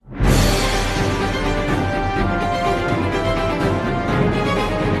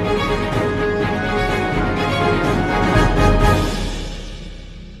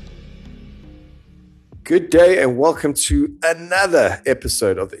Good day and welcome to another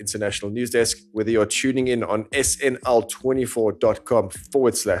episode of the International News Desk. Whether you're tuning in on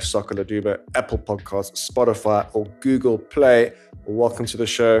snl24.com/Soccer Apple Podcasts, Spotify, or Google Play, welcome to the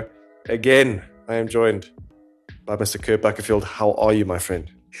show. Again, I am joined by Mr. Kurt Buckerfield. How are you, my friend?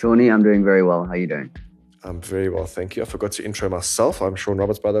 Shawnee, I'm doing very well. How are you doing? I'm very well, thank you. I forgot to intro myself. I'm Sean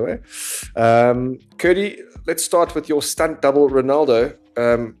Roberts, by the way. Curdy, let's start with your stunt double, Ronaldo,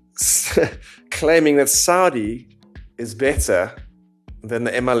 claiming that Saudi is better than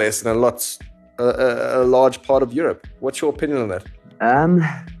the MLS in a large part of Europe. What's your opinion on that?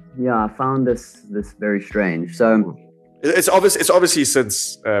 I found this very strange. So it's obviously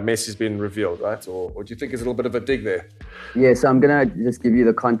since Messi's been revealed, right? Or do you think it's a little bit of a dig there? Yeah, so I'm gonna just give you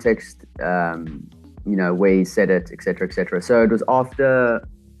the context. Where he said it, etc., etc. So it was after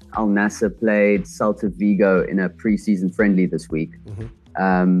Al Nassr played Celta Vigo in a pre-season friendly this week. Mm-hmm.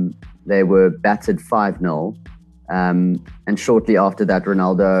 They were battered 5-0. And shortly after that,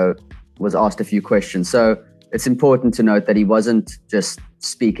 Ronaldo was asked a few questions. So it's important to note that he wasn't just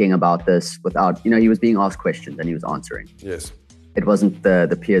speaking about this without, he was being asked questions and he was answering. Yes. It wasn't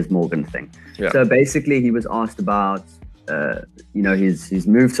the Piers Morgan thing. Yeah. So basically he was asked about, his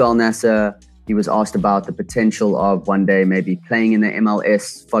move to Al Nassr. He was asked about the potential of one day maybe playing in the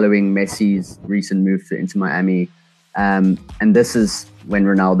MLS following Messi's recent move to Inter Miami. And this is when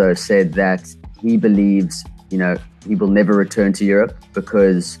Ronaldo said that he believes, he will never return to Europe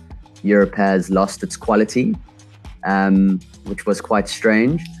because Europe has lost its quality, which was quite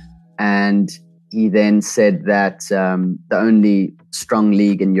strange. And he then said that the only strong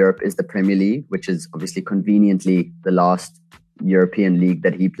league in Europe is the Premier League, which is obviously conveniently the last European league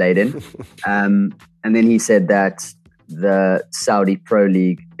that he played in. And then he said that the Saudi Pro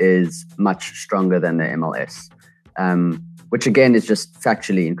League is much stronger than the MLS, which again is just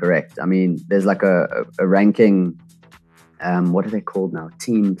factually incorrect. I mean, there's like a ranking, what are they called now?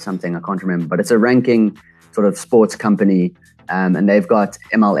 Team something, I can't remember, but it's a ranking sort of sports company. And they've got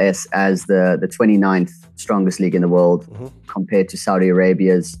MLS as the 29th strongest league in the world, mm-hmm. compared to Saudi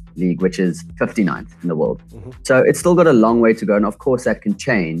Arabia's league, which is 59th in the world. Mm-hmm. So it's still got a long way to go. And of course that can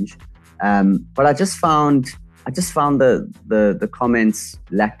change. But I just found the comments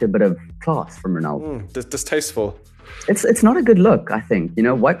lacked a bit of class from Ronaldo. Distasteful. It's not a good look, I think. You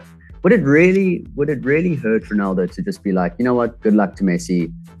know what? Would it really hurt Ronaldo to just be like, you know what, good luck to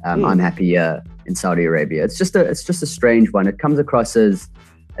Messi. I'm happy here in Saudi Arabia. It's just a strange one. It comes across as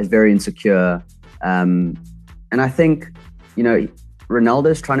very insecure. And I think,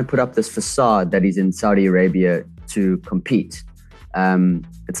 Ronaldo's trying to put up this facade that he's in Saudi Arabia to compete.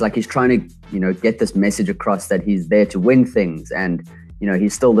 It's like he's trying to, get this message across that he's there to win things. And,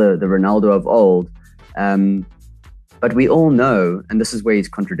 he's still the Ronaldo of old. But we all know, and this is where he's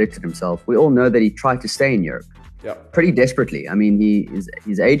contradicted himself, we all know that he tried to stay in Europe. Yeah. Pretty desperately. I mean,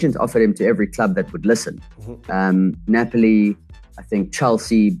 his agent offered him to every club that would listen. Mm-hmm. Napoli, I think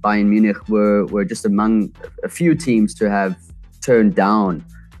Chelsea, Bayern Munich were just among a few teams to have turned down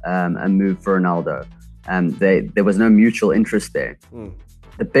a move for Ronaldo. There was no mutual interest there. Mm.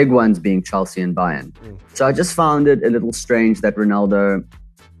 The big ones being Chelsea and Bayern. Mm. So I just found it a little strange that Ronaldo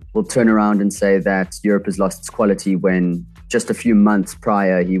will turn around and say that Europe has lost its quality when just a few months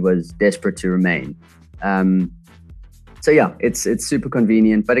prior he was desperate to remain. So yeah, it's super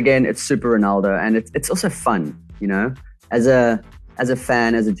convenient, but again, it's super Ronaldo, and it's also fun, As a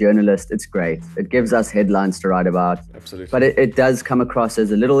fan, as a journalist, it's great. It gives us headlines to write about. Absolutely. But it does come across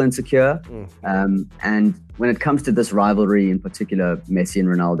as a little insecure. Mm. And when it comes to this rivalry, in particular, Messi and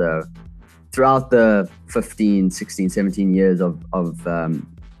Ronaldo, throughout the 15, 16, 17 years of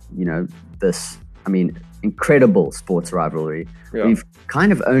this, incredible sports rivalry, we've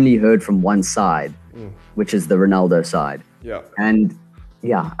kind of only heard from one side, which is the Ronaldo side. Yeah. And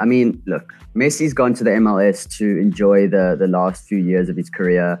look, Messi's gone to the MLS to enjoy the last few years of his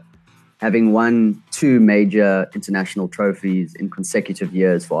career, having won 2 major international trophies in consecutive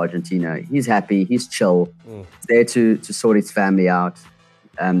years for Argentina. He's happy, he's chill, he's there to sort his family out.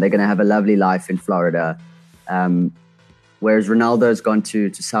 They're going to have a lovely life in Florida. Whereas Ronaldo's gone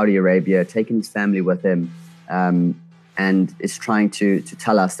to Saudi Arabia, taken his family with him, and is trying to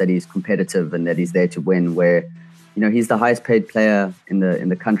tell us that he's competitive and that he's there to win, where, he's the highest paid player in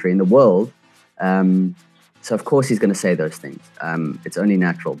the country, in the world. So of course he's going to say those things. It's only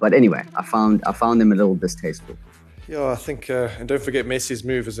natural. But anyway, I found them a little distasteful. Yeah, I think, and don't forget Messi's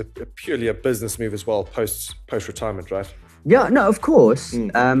move is purely a business move as well, post retirement, right? Yeah, no, of course.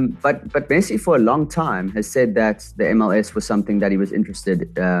 But Messi for a long time has said that the MLS was something that he was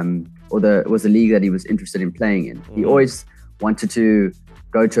interested, was a league that he was interested in playing in. He always wanted to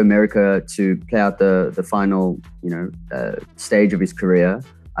go to America to play out the final, stage of his career.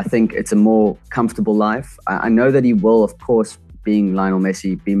 I think it's a more comfortable life. I know that he will, of course, being Lionel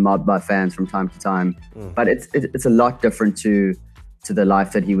Messi, be mobbed by fans from time to time, but it's a lot different to the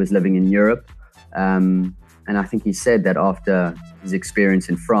life that he was living in Europe. And I think he said that after his experience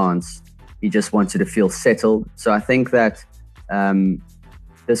in France, he just wanted to feel settled. So I think that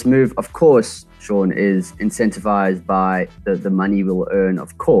this move, of course, Sean, is incentivized by the money we'll earn,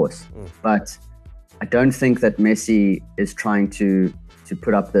 of course. But I don't think that Messi is trying to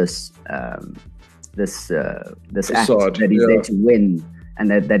put up this act that he's there to win,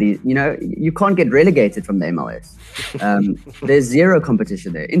 and that he, you can't get relegated from the MLS. There's zero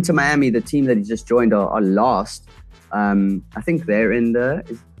competition there. Inter Miami, the team that he just joined, are last. I think they're in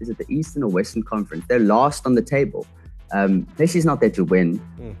is it the Eastern or Western Conference? They're last on the table. Messi's not there to win.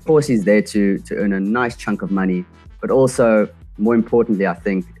 Of course, he's there to earn a nice chunk of money, but also, more importantly, I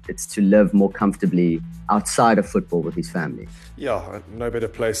think it's to live more comfortably outside of football with his family. Yeah, no better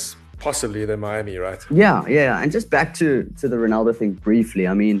place possibly than Miami, right? Yeah. And just back to the Ronaldo thing briefly.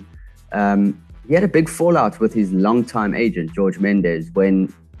 I mean, he had a big fallout with his longtime agent, George Mendes,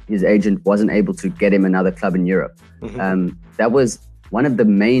 when his agent wasn't able to get him another club in Europe. That was one of the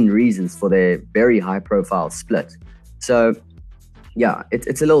main reasons for their very high-profile split. So, yeah,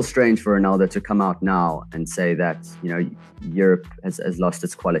 it's a little strange for Ronaldo to come out now and say that, Europe has lost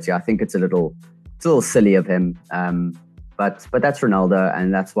its quality. I think it's a little silly of him. But that's Ronaldo,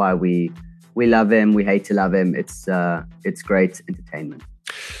 and that's why we love him. We hate to love him. It's great entertainment.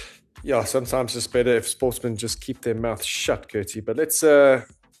 Yeah, sometimes it's better if sportsmen just keep their mouth shut, Gertie. But let's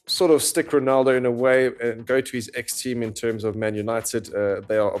sort of stick Ronaldo in a way and go to his ex-team in terms of Man United.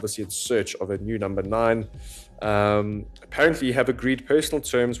 They are obviously in search of a new number 9. Apparently, you have agreed personal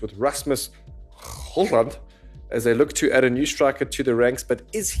terms with Rasmus Højlund as they look to add a new striker to the ranks. But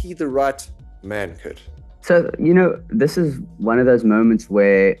is he the right man, Kurt? So, this is one of those moments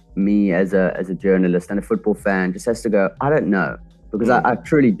where me as a journalist and a football fan just has to go, I don't know, because I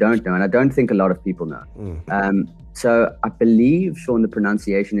truly don't know. And I don't think a lot of people know. So I believe, Sean, the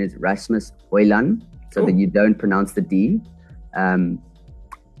pronunciation is Rasmus Højlund, so that you don't pronounce the D.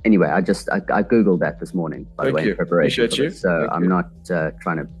 Anyway, I Googled that this morning, by the way, in preparation for this. So I'm not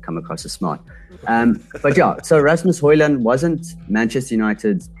trying to come across as smart. But yeah, so Rasmus Højlund wasn't Manchester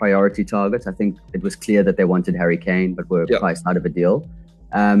United's priority target. I think it was clear that they wanted Harry Kane, but were priced out of a deal.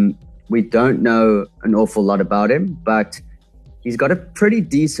 We don't know an awful lot about him, but he's got a pretty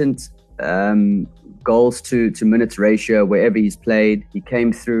decent goals to minutes ratio wherever he's played. He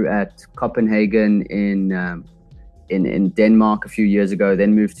came through at Copenhagen in Denmark a few years ago,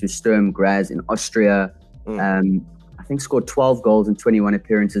 then moved to Sturm Graz in Austria. I think scored 12 goals in 21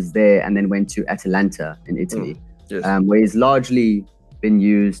 appearances there, and then went to Atalanta in Italy, where he's largely been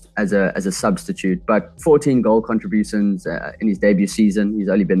used as a substitute, but 14 goal contributions in his debut season. He's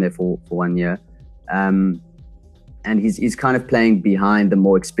only been there for 1 year. And he's kind of playing behind the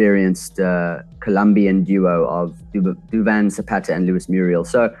more experienced Colombian duo of Duvan Zapata and Luis Muriel.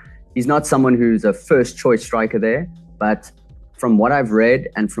 So he's not someone who's a first choice striker there, but from what I've read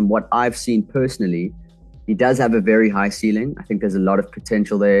and from what I've seen personally, he does have a very high ceiling. I think there's a lot of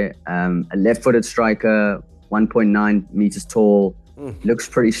potential there. A left-footed striker, 1.9 meters tall, looks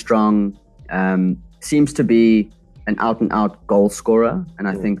pretty strong, seems to be an out-and-out goal scorer, and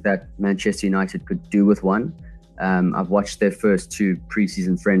I think that Manchester United could do with one. I've watched their first 2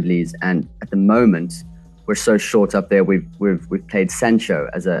 preseason friendlies, and at the moment, we're so short up there. We've played Sancho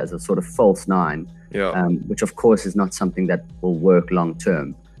as a sort of false 9, which of course is not something that will work long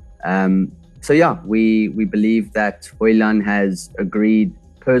term. So yeah, we believe that Højlund has agreed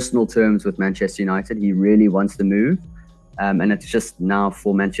personal terms with Manchester United. He really wants the move, and it's just now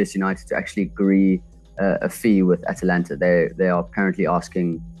for Manchester United to actually agree a fee with Atalanta. They are apparently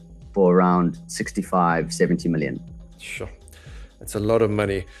asking for around 65-70 million. Sure, that's a lot of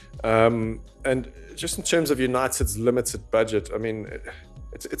money. And just in terms of United's limited budget, I mean,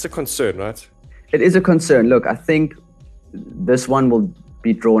 it's a concern, right? It is a concern. Look, I think this one will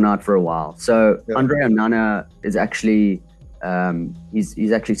be drawn out for a while. So Andre Onana is actually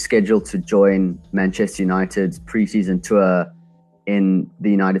he's actually scheduled to join Manchester United's preseason tour in the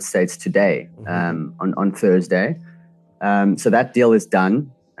United States today, on Thursday. So that deal is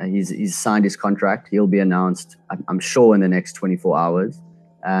done. He's signed his contract. He'll be announced, I'm sure, in the next 24 hours.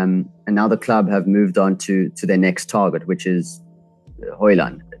 And now the club have moved on to their next target, which is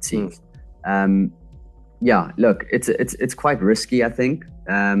Højlund, it seems. Look, it's quite risky, I think,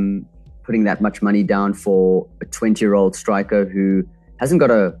 putting that much money down for a 20-year-old striker who hasn't got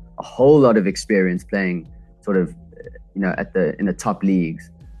a whole lot of experience playing sort of in the top leagues.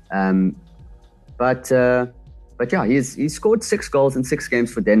 But yeah, he's scored 6 goals in 6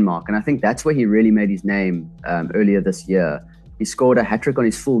 games for Denmark, and I think that's where he really made his name earlier this year. He scored a hat-trick on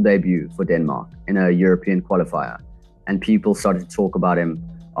his full debut for Denmark in a European qualifier, and people started to talk about him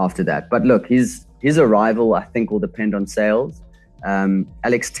after that. But look, his arrival, I think, will depend on sales.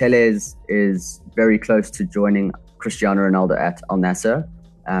 Alex Telles is very close to joining Cristiano Ronaldo at Al Nassr.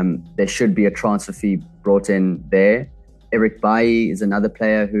 There should be a transfer fee brought in there. Eric Bailly is another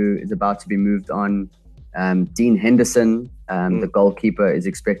player who is about to be moved on. Dean Henderson, the goalkeeper, is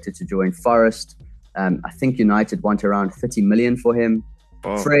expected to join Forest. I think United want around 30 million for him.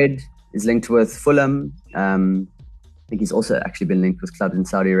 Oh. Fred is linked with Fulham. I think he's also actually been linked with clubs in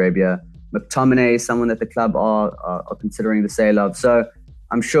Saudi Arabia. McTominay is someone that the club are considering the sale of. So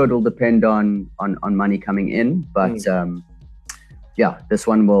I'm sure it'll depend on money coming in. But yeah, this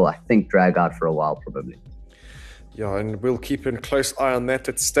one will, I think, drag out for a while probably. Yeah, and we'll keep a close eye on that.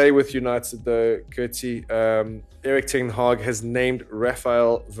 Let's stay with United though, Curti. Erik ten Hag has named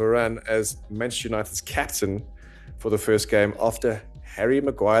Rafael Varane as Manchester United's captain for the first game after Harry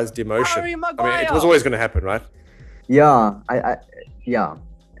Maguire's demotion. I mean, it was always going to happen, right? Yeah, yeah.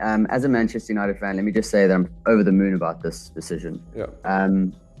 As a Manchester United fan, let me just say that I'm over the moon about this decision. Yeah.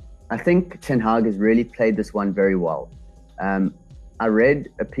 I think Ten Hag has really played this one very well. I read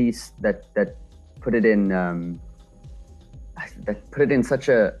a piece that put it in such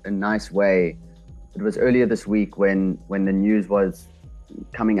a nice way. It was earlier this week when the news was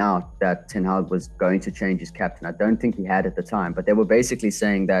coming out that Ten Hag was going to change his captain. I don't think he had at the time, but they were basically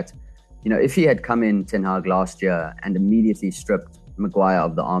saying that, if he had come in, Ten Hag, last year and immediately stripped Maguire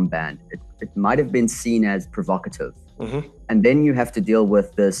of the armband, it might have been seen as provocative. Mm-hmm. And then you have to deal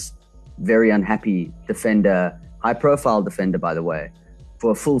with this very unhappy defender, high-profile defender, by the way,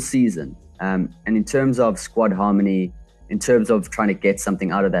 for a full season. And in terms of squad harmony, in terms of trying to get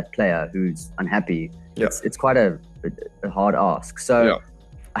something out of that player who's unhappy, it's quite a hard ask. So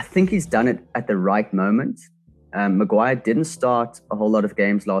I think he's done it at the right moment. Maguire didn't start a whole lot of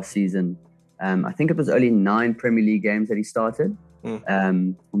games last season. I think it was only 9 Premier League games that he started,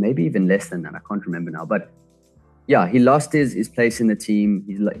 or maybe even less than that. I can't remember now. But yeah, he lost his place in the team.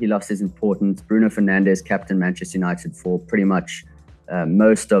 He lost his importance. Bruno Fernandes captained Manchester United for pretty much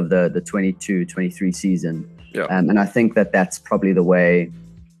most of the 22-23 season. Yeah. And I think that's probably the way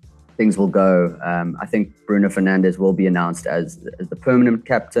things will go. I think Bruno Fernandes will be announced as the permanent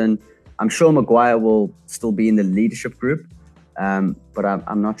captain. I'm sure Maguire will still be in the leadership group, but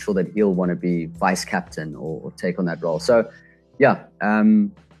I'm not sure that he'll want to be vice captain or take on that role. So, yeah,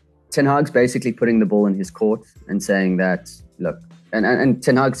 Ten Hag's basically putting the ball in his court and saying that, look, and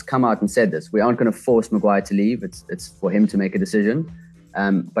Ten Hag's come out and said this: we aren't going to force Maguire to leave. It's for him to make a decision.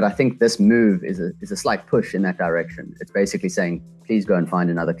 But I think this move is a slight push in that direction. It's basically saying, please go and find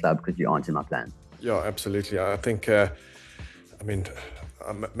another club because you aren't in my plan. Yeah, absolutely. I think,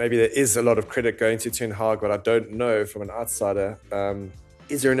 maybe there is a lot of credit going to Ten Hag, but I don't know from an outsider,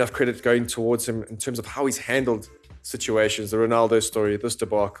 is there enough credit going towards him in terms of how he's handled situations, the Ronaldo story, this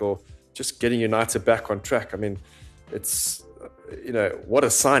debacle, just getting United back on track? I mean, it's, what a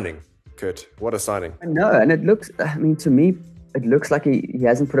signing, Kurt. What a signing. I know, and it looks, to me, it looks like he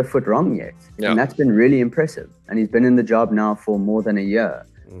hasn't put a foot wrong yet. Yeah. And that's been really impressive. And he's been in the job now for more than a year.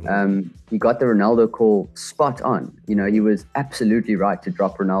 Mm-hmm. He got the Ronaldo call spot on. He was absolutely right to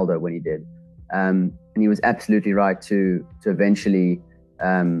drop Ronaldo when he did. And he was absolutely right to eventually,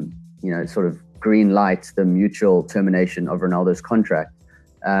 sort of green light the mutual termination of Ronaldo's contract.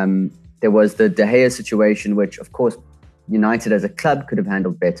 There was the De Gea situation, which, of course, United as a club could have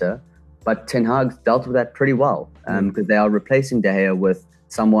handled better. But Ten Hag dealt with that pretty well because they are replacing De Gea with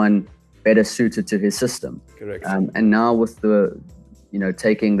someone better suited to his system. Correct. And now with the,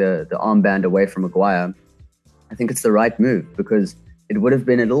 taking the armband away from Maguire, I think it's the right move because it would have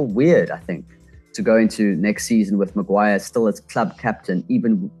been a little weird, I think, to go into next season with Maguire still as club captain,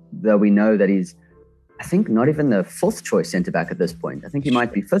 even though we know that he's, I think, not even the 4th choice centre-back at this point. I think he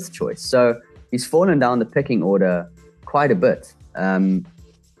might be 5th choice. So he's fallen down the picking order quite a bit. And,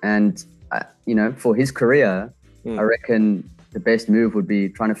 for his career, I reckon the best move would be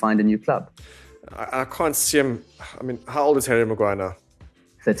trying to find a new club. I can't see him. I mean, how old is Harry Maguire now?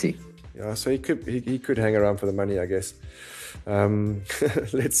 30. Yeah, so he could hang around for the money, I guess.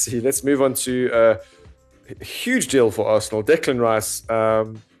 Let's see. Let's move on to a huge deal for Arsenal. Declan Rice,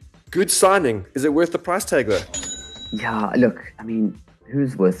 good signing. Is it worth the price tag, though? Yeah, look,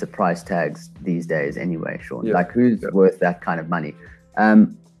 who's worth the price tags these days anyway, Sean? Yeah. Like, who's worth that kind of money?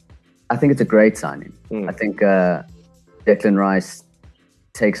 I think it's a great signing. I think Declan Rice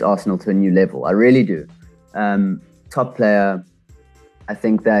takes Arsenal to a new level. I really do. top player. I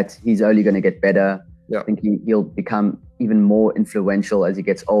think that he's only going to get better. Yeah. I think he'll become even more influential as he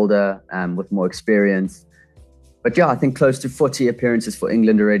gets older, with more experience. But yeah, I think close to 40 appearances for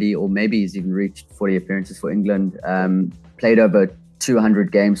England already, or maybe he's even reached 40 appearances for England. Played over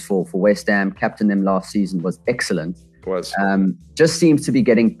 200 games for West Ham. Captained them last season, was excellent. Just seems to be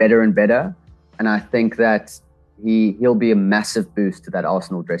getting better and better. And I think that he'll be a massive boost to that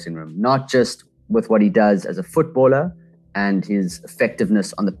Arsenal dressing room, not just with what he does as a footballer and his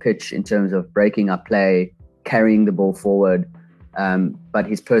effectiveness on the pitch in terms of breaking up play, carrying the ball forward, but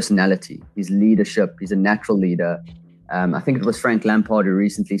his personality, his leadership. He's a natural leader. I think it was Frank Lampard who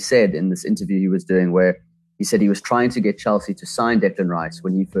recently said in this interview he was doing, where he said he was trying to get Chelsea to sign Declan Rice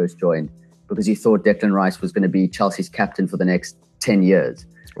when he first joined, because he thought Declan Rice was going to be Chelsea's captain for the next 10 years.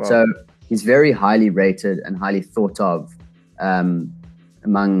 Wow. So he's very highly rated and highly thought of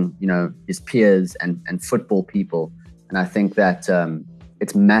among his peers and football people. And I think that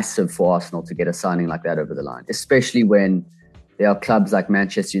it's massive for Arsenal to get a signing like that over the line, especially when there are clubs like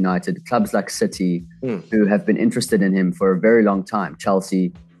Manchester United, clubs like City, who have been interested in him for a very long time.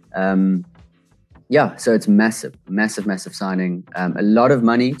 Chelsea. So it's massive signing. A lot of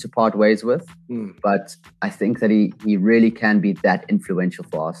money to part ways with, but I think that he really can be that influential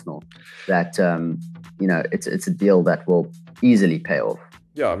for Arsenal that, it's a deal that will easily pay off.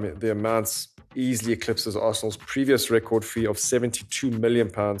 Yeah, I mean, the amounts easily eclipses Arsenal's previous record fee of £72 million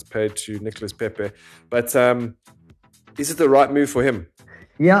paid to Nicolas Pepe. But is it the right move for him?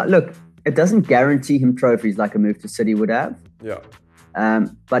 Yeah, look, it doesn't guarantee him trophies like a move to City would have. Yeah.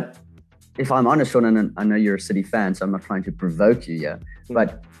 But if I'm honest, Sean, and I know you're a City fan, so I'm not trying to provoke you here,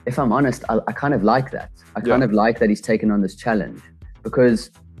 but if I'm honest, I kind of like that. I kind of like that he's taken on this challenge, because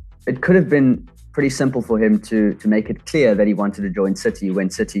it could have been pretty simple for him to make it clear that he wanted to join City when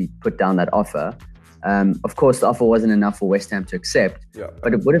City put down that offer. Of course, the offer wasn't enough for West Ham to accept,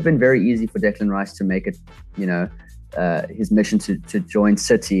 but it would have been very easy for Declan Rice to make it, his mission to join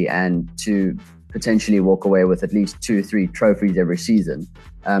City and to potentially walk away with at least 2 or 3 trophies every season.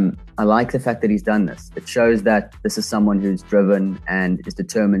 I like the fact that he's done this. It shows that this is someone who's driven and is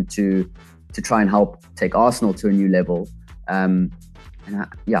determined to try and help take Arsenal to a new level.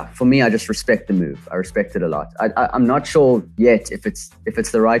 For me, I just respect the move. I respect it a lot. I'm not sure yet if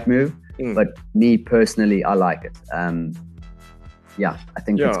it's the right move, but me personally, I like it. I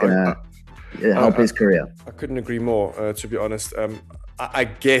think it's going to help his career. I couldn't agree more, to be honest. I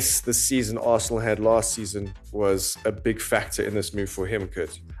guess the season Arsenal had last season was a big factor in this move for him,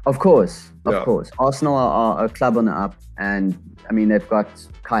 Kurt. Of course. Arsenal are a club on the up, and I mean, they've got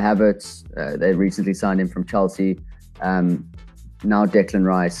Kai Havertz. They recently signed him from Chelsea. Now Declan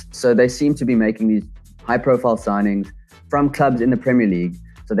Rice. So they seem to be making these high-profile signings from clubs in the Premier League.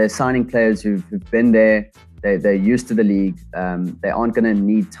 So they're signing players who've been there. They're used to the league. They aren't going to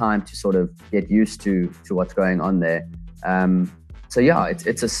need time to sort of get used to what's going on there.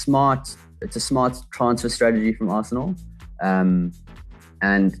 It's a smart transfer strategy from Arsenal, and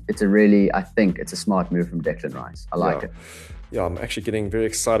I think it's a smart move from Declan Rice. I like it. Yeah, I'm actually getting very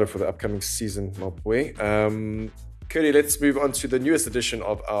excited for the upcoming season, my boy. Curdy, let's move on to the newest edition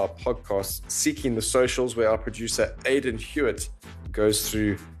of our podcast, Seeking the Socials, where our producer Aidan Hewitt goes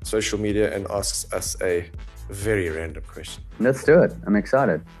through social media and asks us a very random question. Let's do it. I'm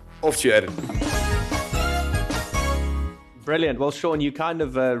excited. Off to you, Aidan. Brilliant. Well, Sean, you kind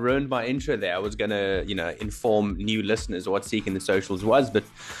of ruined my intro there. I was going to, inform new listeners what Seeking the Socials was,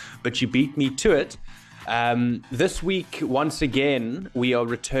 but you beat me to it. This week, once again, we are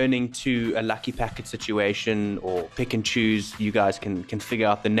returning to a lucky packet situation, or pick and choose. You guys can figure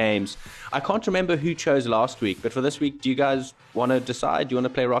out the names. I can't remember who chose last week, but for this week, do you guys want to decide? Do you want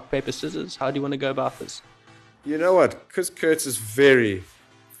to play rock, paper, scissors? How do you want to go about this? You know what? Because Kurt is very,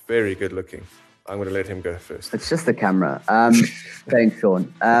 very good looking, I'm going to let him go first. It's just the camera. Thanks,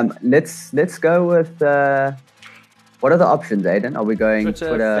 Sean. Let's go with... what are the options, Aidan? Are we going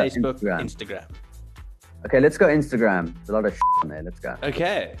Twitter, Facebook, Instagram? Okay, let's go Instagram. There's a lot of shit on there. Let's go.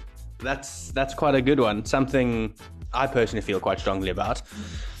 Okay, that's quite a good one. Something I personally feel quite strongly about.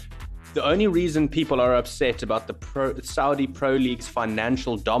 The only reason people are upset about the Saudi Pro League's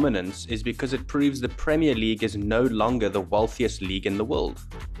financial dominance is because it proves the Premier League is no longer the wealthiest league in the world.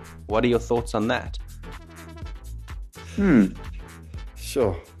 What are your thoughts on that?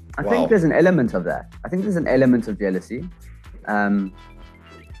 Sure. I think there's an element of that. I think there's an element of jealousy.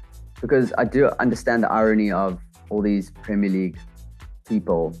 Because I do understand the irony of all these Premier League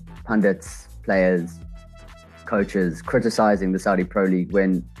people, pundits, players, coaches, criticizing the Saudi Pro League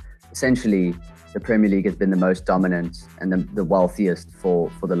when essentially the Premier League has been the most dominant and the wealthiest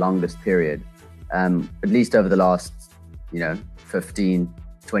for the longest period, at least over the last 15,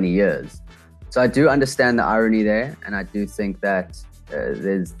 20 years. So I do understand the irony there, and I do think that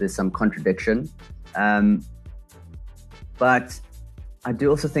there's some contradiction. But I do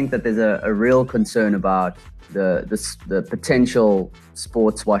also think that there's a real concern about the potential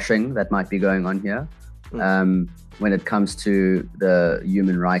sports washing that might be going on here when it comes to the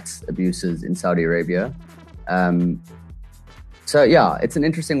human rights abuses in Saudi Arabia. So yeah, it's an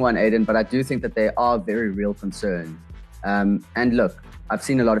interesting one, Aiden, but I do think that there are very real concerns. And look, I've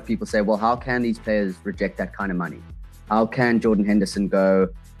seen a lot of people say, well, how can these players reject that kind of money? How can Jordan Henderson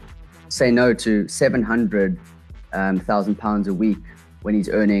say no to £700,000 a week when he's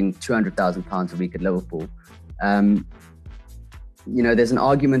earning £200,000 a week at Liverpool? There's an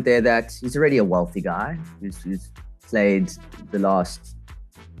argument there that he's already a wealthy guy who's played the last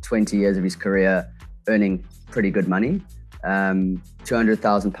 20 years of his career earning pretty good money.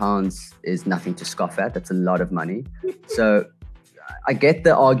 £200,000 is nothing to scoff at. That's a lot of money. So I get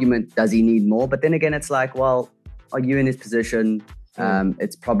the argument, does he need more? But then again, it's like, well, are you in his position?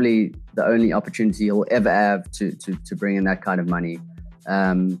 It's probably the only opportunity he'll ever have to bring in that kind of money.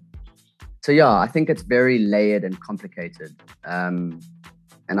 So yeah, I think it's very layered and complicated. And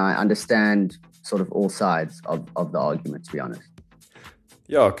I understand sort of all sides of the argument, to be honest.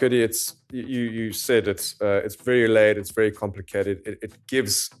 Yeah, Cody, you said it's very layered, it's very complicated. It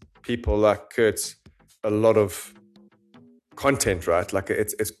gives people like Kurt a lot of content, right? Like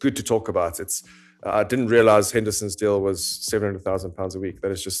it's good to talk about. I didn't realize Henderson's deal was £700,000 a week.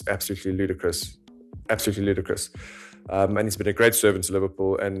 That is just absolutely ludicrous. Absolutely ludicrous. And he's been a great servant to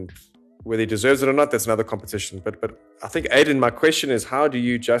Liverpool, and whether he deserves it or not, that's another competition. But I think, Aiden, my question is, how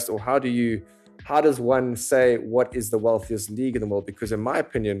does one say what is the wealthiest league in the world? Because in my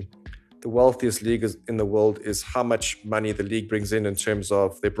opinion, the wealthiest league in the world is how much money the league brings in terms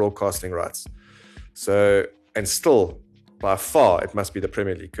of their broadcasting rights. So, and still, by far, it must be the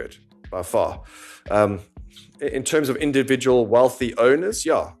Premier League, Kurt, by far. In terms of individual wealthy owners,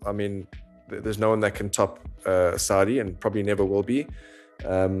 yeah, I mean, there's no one that can top Saudi, and probably never will be.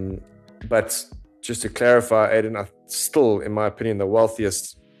 But just to clarify, Aiden, still, in my opinion, the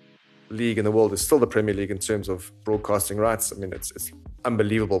wealthiest league in the world is still the Premier League in terms of broadcasting rights. I mean, it's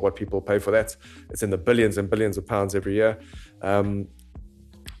unbelievable what people pay for that. It's in the billions and billions of pounds every year.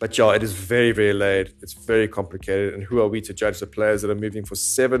 But yeah, it is very, very layered. It's very complicated. And who are we to judge the players that are moving for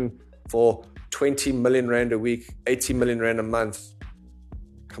 20 million rand a week, 80 million rand a month?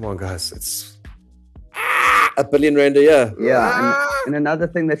 Come on, guys. It's £1 billion a year. Yeah. And another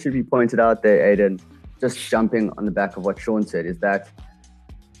thing that should be pointed out there, Aiden, just jumping on the back of what Sean said, is that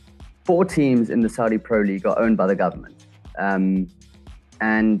 4 teams in the Saudi Pro League are owned by the government. And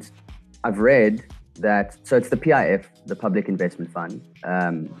I've read that, so it's the PIF, the Public Investment Fund.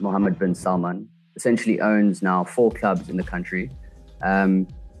 Mohammed bin Salman essentially owns now 4 clubs in the country. And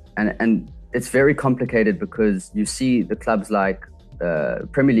it's very complicated because you see the clubs like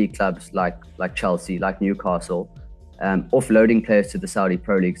Premier League clubs like Chelsea, like Newcastle, offloading players to the Saudi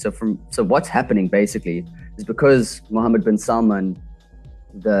Pro League. So what's happening basically is because Mohammed bin Salman,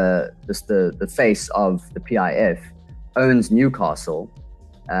 the face of the PIF, owns Newcastle.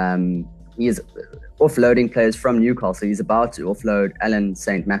 He is offloading players from Newcastle. He's about to offload Alan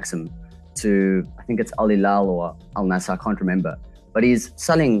St. Maxim to, I think it's Al Hilal or Al Nassr, I can't remember. But he's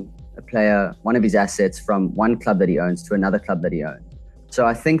selling a player, one of his assets, from one club that he owns to another club that he owns. So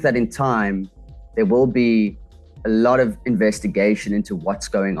I think that in time, there will be a lot of investigation into what's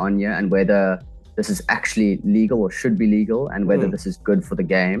going on here and whether this is actually legal or should be legal, and whether this is good for the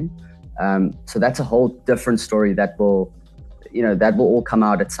game. So that's a whole different story that will all come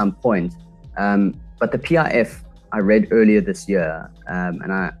out at some point. But the PIF, I read earlier this year,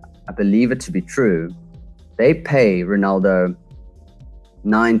 and I believe it to be true, they pay Ronaldo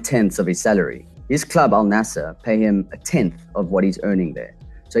 9/10 of his salary. His club, Al Nassr, pay him 1/10 of what he's earning there.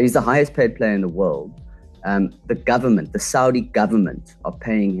 So he's the highest paid player in the world. The government, the Saudi government, are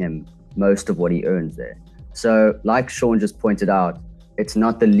paying him most of what he earns there. So like Sean just pointed out, it's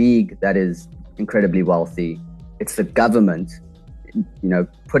not the league that is incredibly wealthy. It's the government,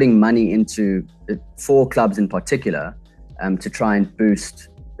 putting money into the 4 clubs in particular to try and boost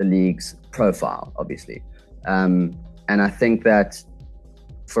the league's profile, obviously. And I think that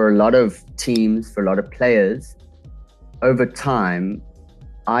for a lot of teams, for a lot of players, over time,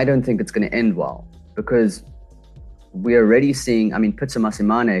 I don't think it's going to end well, because we're already seeing, Pitso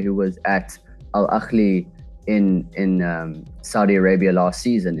Masimane, who was at Al Ahly in Saudi Arabia last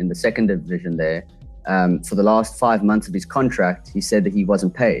season in the 2nd division there, for the last 5 months of his contract, he said that he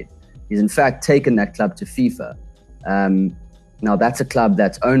wasn't paid. He's in fact taken that club to FIFA. Now that's a club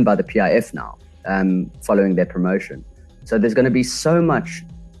that's owned by the PIF now, following their promotion. So there's going to be so much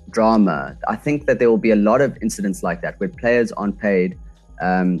drama. I think that there will be a lot of incidents like that where players aren't paid,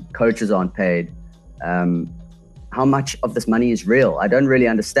 coaches aren't paid. How much of this money is real? I don't really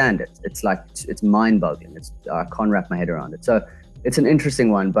understand it. It's mind-boggling. I can't wrap my head around it. So it's an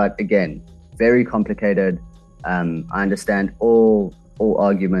interesting one, but again, very complicated. I understand all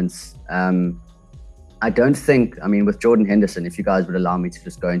arguments. I don't think, with Jordan Henderson, if you guys would allow me to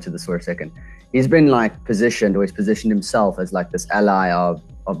just go into this for a second, he's been positioned himself as this ally of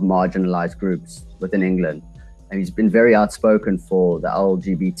marginalized groups within England. And he's been very outspoken for the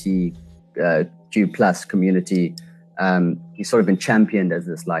LGBTQ plus community. He's sort of been championed as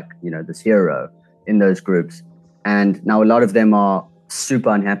this this hero in those groups. And now a lot of them are super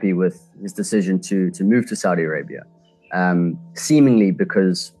unhappy with his decision to move to Saudi Arabia, seemingly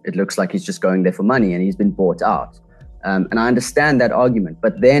because it looks like he's just going there for money and he's been bought out. And I understand that argument.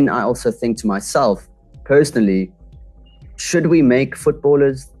 But then I also think to myself, personally, should we make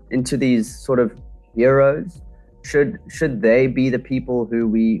footballers into these sort of heroes? Should they be the people who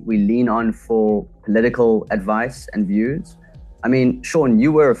we lean on for political advice and views? Sean,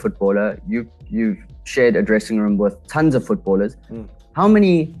 you were a footballer. You've shared a dressing room with tons of footballers. How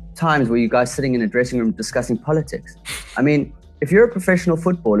many times were you guys sitting in a dressing room discussing politics? If you're a professional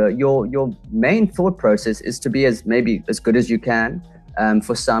footballer, your main thought process is to be as good as you can.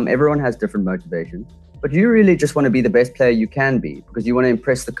 For some, everyone has different motivations. But you really just want to be the best player you can be because you want to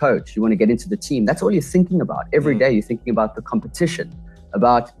impress the coach. You want to get into the team. That's all you're thinking about. Every day you're thinking about the competition,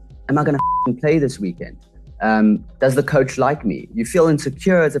 about, am I going to play this weekend? Does the coach like me? You feel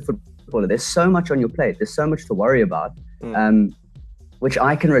insecure as a footballer. There's so much on your plate. There's so much to worry about, which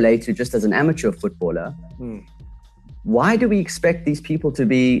I can relate to just as an amateur footballer. Why do we expect these people to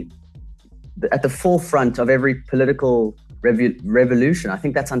be at the forefront of every political revolution? I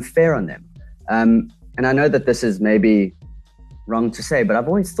think that's unfair on them. And I know that this is maybe wrong to say, but I've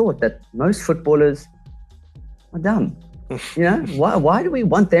always thought that most footballers are dumb. Why do we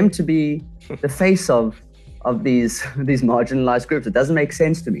want them to be the face of these marginalized groups? It doesn't make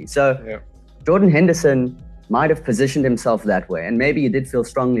sense to me. So Jordan Henderson might have positioned himself that way, and maybe he did feel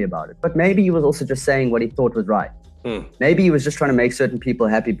strongly about it, but maybe he was also just saying what he thought was right. Maybe he was just trying to make certain people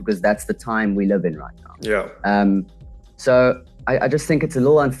happy because that's the time we live in right now. So I just think it's a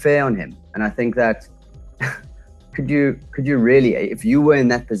little unfair on him. And I think that could you really, if you were in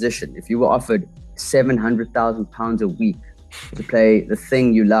that position, if you were offered £700,000 a week to play the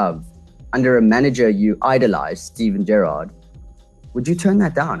thing you love under a manager you idolize, Steven Gerrard, would you turn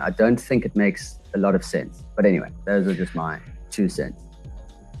that down? I don't think it makes a lot of sense. But anyway, those are just my 2 cents.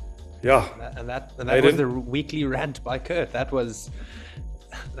 Yeah. And that was the weekly rant by Kurt. That was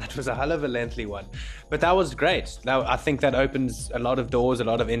a hell of a lengthy one, but that was great. Now I think that opens a lot of doors, a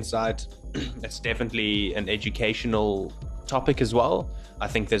lot of insight. It's definitely an educational topic as well. I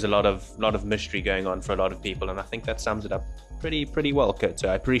think there's a lot of mystery going on for a lot of people, and I think that sums it up pretty well, Kurt. So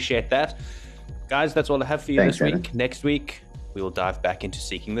I appreciate that, guys. That's all I have for you this week. Next week we will dive back into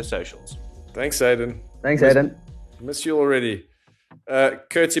seeking the socials. Thanks, Aiden. Miss you already.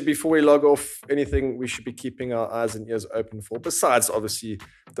 Curti, before we log off, anything we should be keeping our eyes and ears open for, besides obviously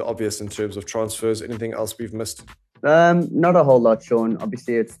the obvious in terms of transfers? Anything else we've missed? Not a whole lot, Sean.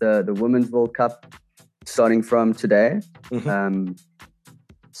 Obviously, it's the Women's World Cup starting from today.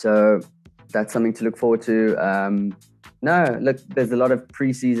 So that's something to look forward to. No, look, there's a lot of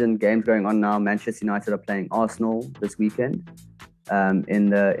preseason games going on now. Manchester United are playing Arsenal this weekend in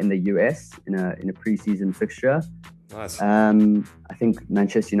the US in a preseason fixture. Nice. I think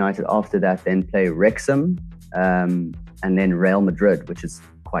Manchester United after that then play Wrexham and then Real Madrid, which is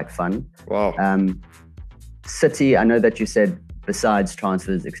quite fun. Wow. City, I know that you said besides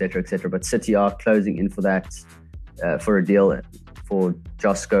transfers, etc., but City are closing in for that for a deal for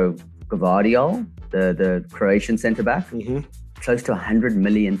Josko Gvardiol, the Croatian centre back. Close to £100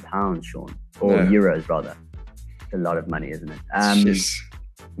 million, Sean, or euros rather. It's a lot of money, isn't it?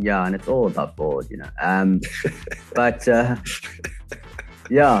 Yeah, and it's all above board, but so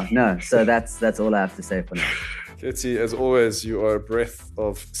that's all I have to say for now. Kitty, as always, you are a breath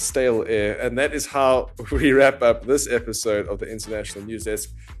of stale air, and that is how we wrap up this episode of the International News Desk.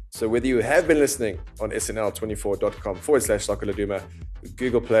 So whether you have been listening on snl24.com/Soccer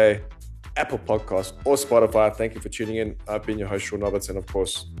Google Play, Apple Podcast, or Spotify, thank you for tuning in. I've been your host, Sean Roberts, and of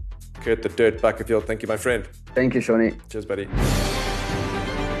course, Kurt the Dirt Buckerfield. Thank you, my friend. Thank you, Shawnee. Cheers, buddy.